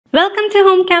Welcome to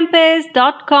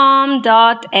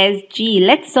homecampus.com.sg.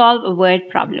 Let's solve a word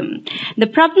problem. The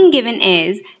problem given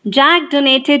is Jack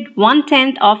donated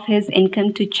 1/10 of his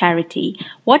income to charity.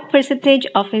 What percentage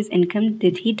of his income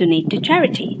did he donate to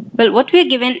charity? Well, what we're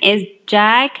given is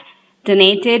Jack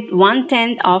donated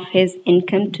 1/10 of his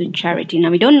income to charity. Now,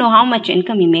 we don't know how much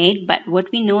income he made, but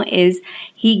what we know is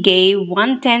he gave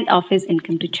 1/10 of his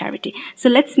income to charity. So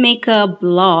let's make a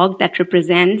block that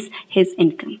represents his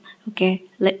income. Okay,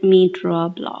 let me draw a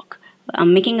block.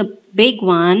 I'm making a big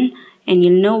one, and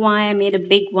you'll know why I made a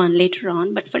big one later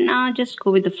on, but for now, just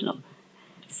go with the flow.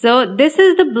 So this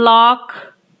is the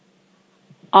block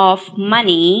of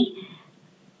money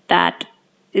that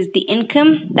is the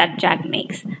income that Jack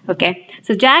makes. Okay,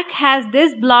 so Jack has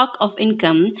this block of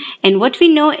income, and what we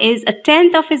know is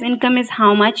 1/10 of his income is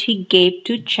how much he gave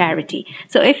to charity.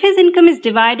 So if his income is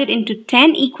divided into 10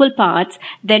 equal parts,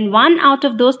 then 1 out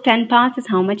of those 10 parts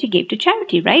is how much he gave to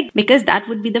charity, right? Because that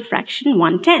would be the fraction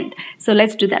 1/10. So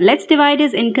let's do that. Let's divide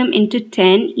his income into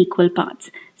 10 equal parts.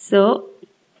 So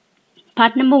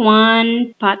part number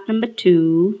 1, part number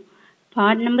 2,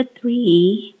 part number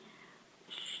 3,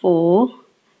 4,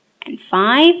 and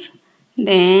 5,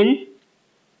 then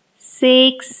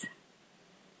 6,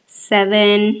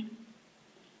 7,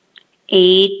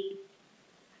 8,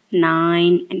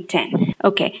 9, and 10.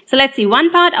 Okay, so let's see.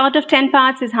 1 part out of 10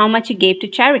 parts is how much he gave to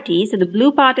charity. So the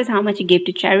blue part is how much he gave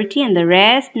to charity, and the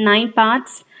rest, 9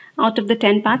 parts out of the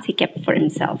 10 parts, he kept for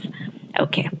himself.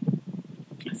 Okay,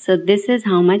 so this is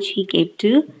how much he gave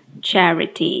to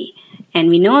charity. And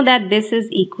we know that this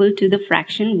is equal to the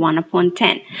fraction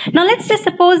 1/10. Now let's just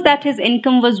suppose that his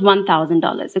income was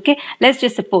 $1,000. Okay, let's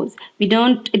just suppose.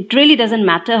 It really doesn't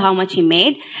matter how much he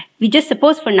made. We just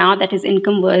suppose for now that his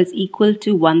income was equal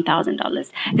to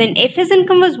 $1,000. Then if his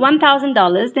income was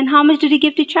 $1,000, then how much did he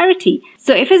give to charity?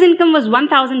 So if his income was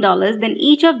 $1,000, then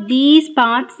each of these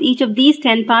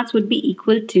 10 parts would be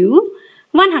equal to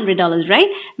 $100, right?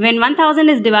 When 1,000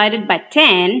 is divided by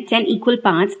 10 equal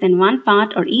parts, then one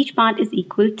part or each part is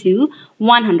equal to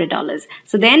 $100.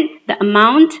 So then the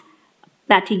amount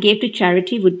that he gave to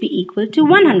charity would be equal to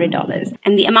 $100.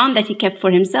 And the amount that he kept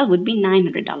for himself would be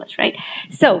 $900, right?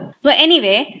 So, well,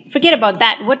 anyway, forget about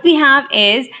that. What we have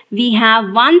is, we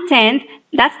have 1/10.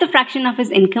 That's the fraction of his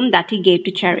income that he gave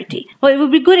to charity. Well, it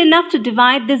would be good enough to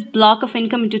divide this block of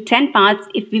income into 10 parts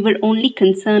if we were only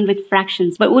concerned with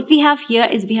fractions. But what we have here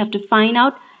is we have to find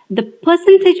out the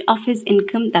percentage of his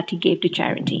income that he gave to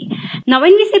charity. Now,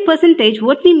 when we say percentage,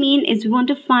 what we mean is we want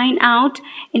to find out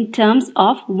in terms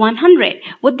of 100.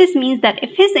 What this means that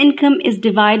if his income is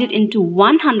divided into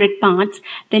 100 parts,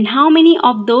 then how many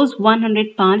of those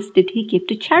 100 parts did he give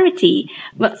to charity?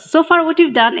 Well, so far what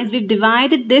we've done is we've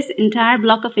divided this entire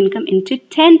block of income into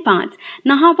 10 parts.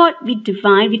 Now, how about we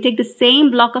take the same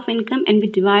block of income and we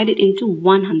divide it into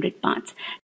 100 parts.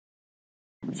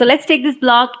 So let's take this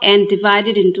block and divide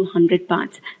it into 100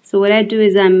 parts. So what I do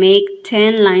is I make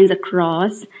 10 lines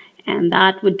across, and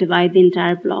that would divide the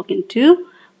entire block into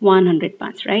 100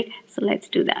 parts, right? So let's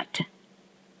do that.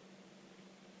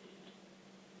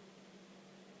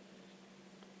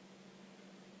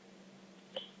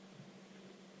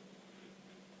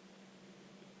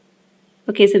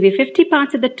 Okay, so we have 50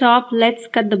 parts at the top. Let's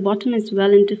cut the bottom as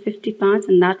well into 50 parts,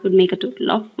 and that would make a total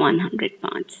of 100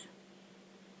 parts.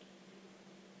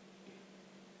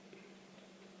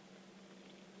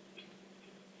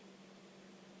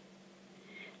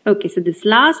 Okay, so this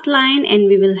last line, and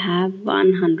we will have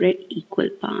 100 equal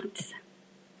parts.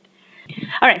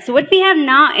 Alright, so what we have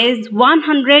now is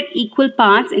 100 equal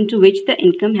parts into which the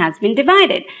income has been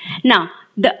divided. Now,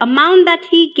 the amount that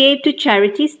he gave to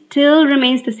charity still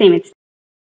remains the same. It's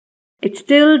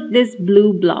still this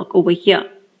blue block over here.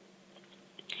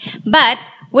 But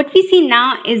what we see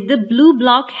now is the blue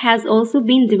block has also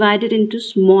been divided into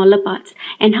smaller parts.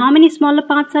 And how many smaller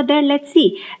parts are there? Let's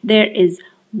see. There is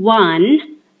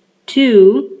 1,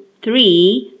 2,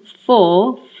 3,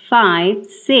 4, 5,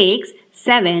 6,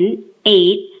 7,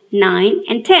 8, 9,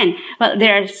 and 10. Well,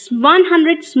 there are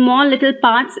 100 small little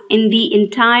parts in the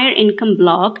entire income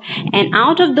block, and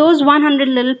out of those 100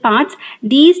 little parts,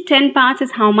 these 10 parts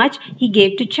is how much he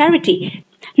gave to charity.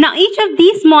 Now, each of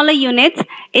these smaller units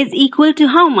is equal to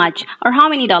how much or how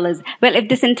many dollars? Well, if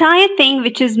this entire thing,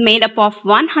 which is made up of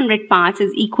 100 parts,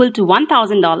 is equal to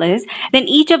 $1,000, then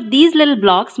each of these little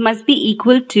blocks must be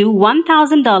equal to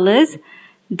 $1,000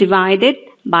 divided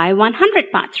by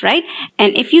 100 parts, right?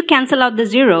 And if you cancel out the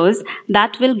zeros,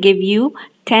 that will give you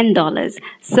 $10.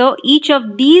 So each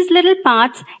of these little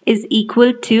parts is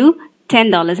equal to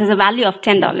 $10, has a value of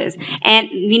 $10. And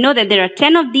we know that there are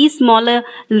 10 of these smaller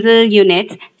little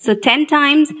units. So 10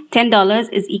 times $10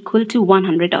 is equal to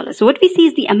 $100. So what we see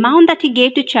is the amount that he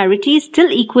gave to charity is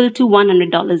still equal to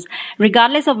 $100,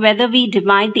 regardless of whether we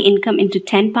divide the income into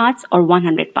 10 parts or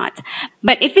 100 parts.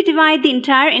 But if we divide the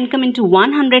entire income into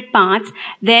 100 parts,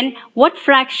 then what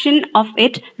fraction of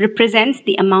it represents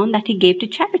the amount that he gave to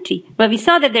charity? Well, we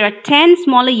saw that there are 10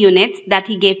 smaller units that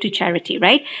he gave to charity,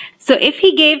 right? So if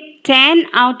he gave 10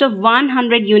 out of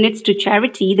 100 units to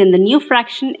charity, then the new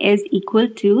fraction is equal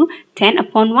to 10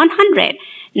 upon 100.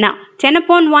 Now, 10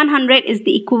 upon 100 is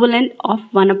the equivalent of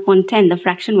 1 upon 10, the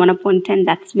fraction 1 upon 10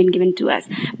 that's been given to us.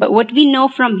 But what we know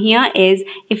from here is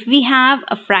if we have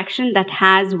a fraction that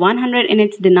has 100 in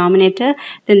its denominator,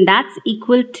 then that's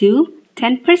equal to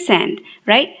 10%,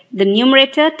 right? The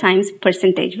numerator times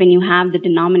percentage when you have the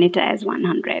denominator as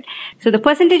 100. So the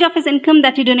percentage of his income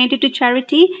that he donated to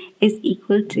charity is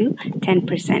equal to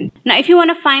 10%. Now, if you want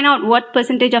to find out what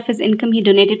percentage of his income he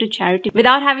donated to charity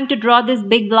without having to draw this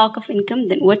big block of income,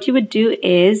 then what you would do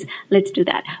is, let's do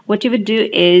that. What you would do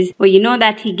is, well, you know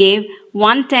that he gave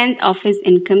 1/10 of his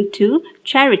income to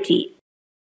charity.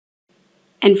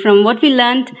 And from what we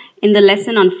learned in the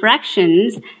lesson on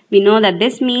fractions, we know that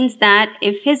this means that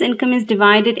if his income is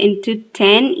divided into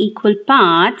 10 equal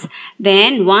parts,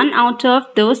 then 1 out of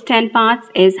those 10 parts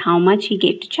is how much he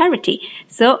gave to charity.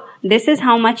 So this is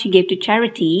how much he gave to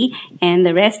charity, and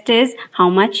the rest is how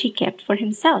much he kept for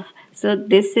himself. So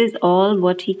this is all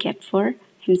what he kept for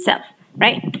himself,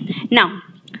 right? Now,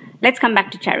 let's come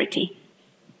back to charity.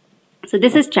 So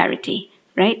this is charity,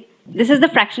 right? This is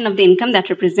the fraction of the income that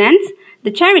represents the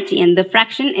charity, and the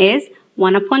fraction is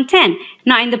 1 upon 10.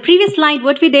 Now, in the previous slide,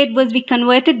 what we did was we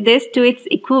converted this to its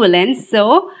equivalence.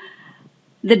 So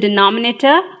the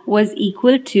denominator was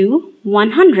equal to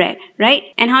 100,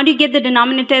 right? And how do you get the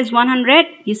denominator as 100?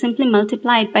 You simply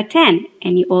multiply it by 10,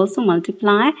 and you also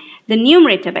multiply the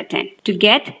numerator by 10 to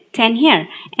get 10 here.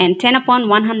 And 10 upon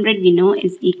 100 we know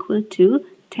is equal to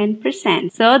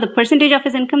 10%. So the percentage of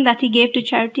his income that he gave to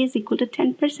charity is equal to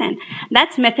 10%.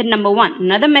 That's method number 1.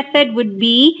 Another method would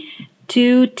be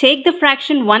to take the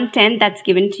fraction 1/10 that's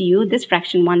given to you, this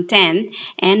fraction 1/10,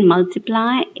 and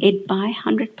multiply it by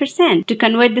 100% to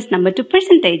convert this number to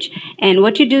percentage. And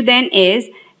what you do then is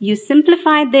you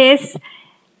simplify this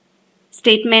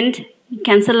statement,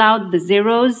 cancel out the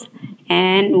zeros,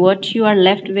 and what you are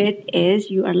left with is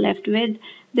you are left with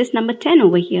this number 10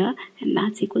 over here, and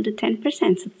that's equal to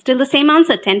 10%. So it's still the same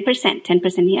answer, 10%.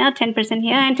 10% here, 10%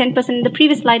 here, and 10% in the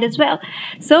previous slide as well.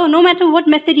 So no matter what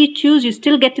method you choose, you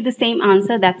still get to the same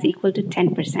answer, that's equal to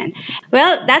 10%.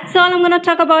 Well, that's all I'm going to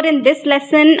talk about in this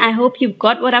lesson. I hope you've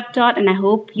got what I've taught, and I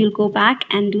hope you'll go back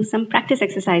and do some practice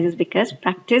exercises, because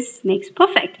practice makes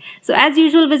perfect. So as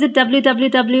usual, visit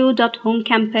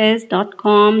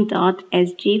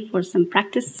www.homecampus.com.sg for some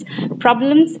practice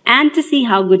problems and to see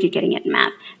how good you're getting at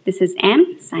math. This is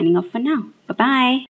M signing off for now. Bye-bye.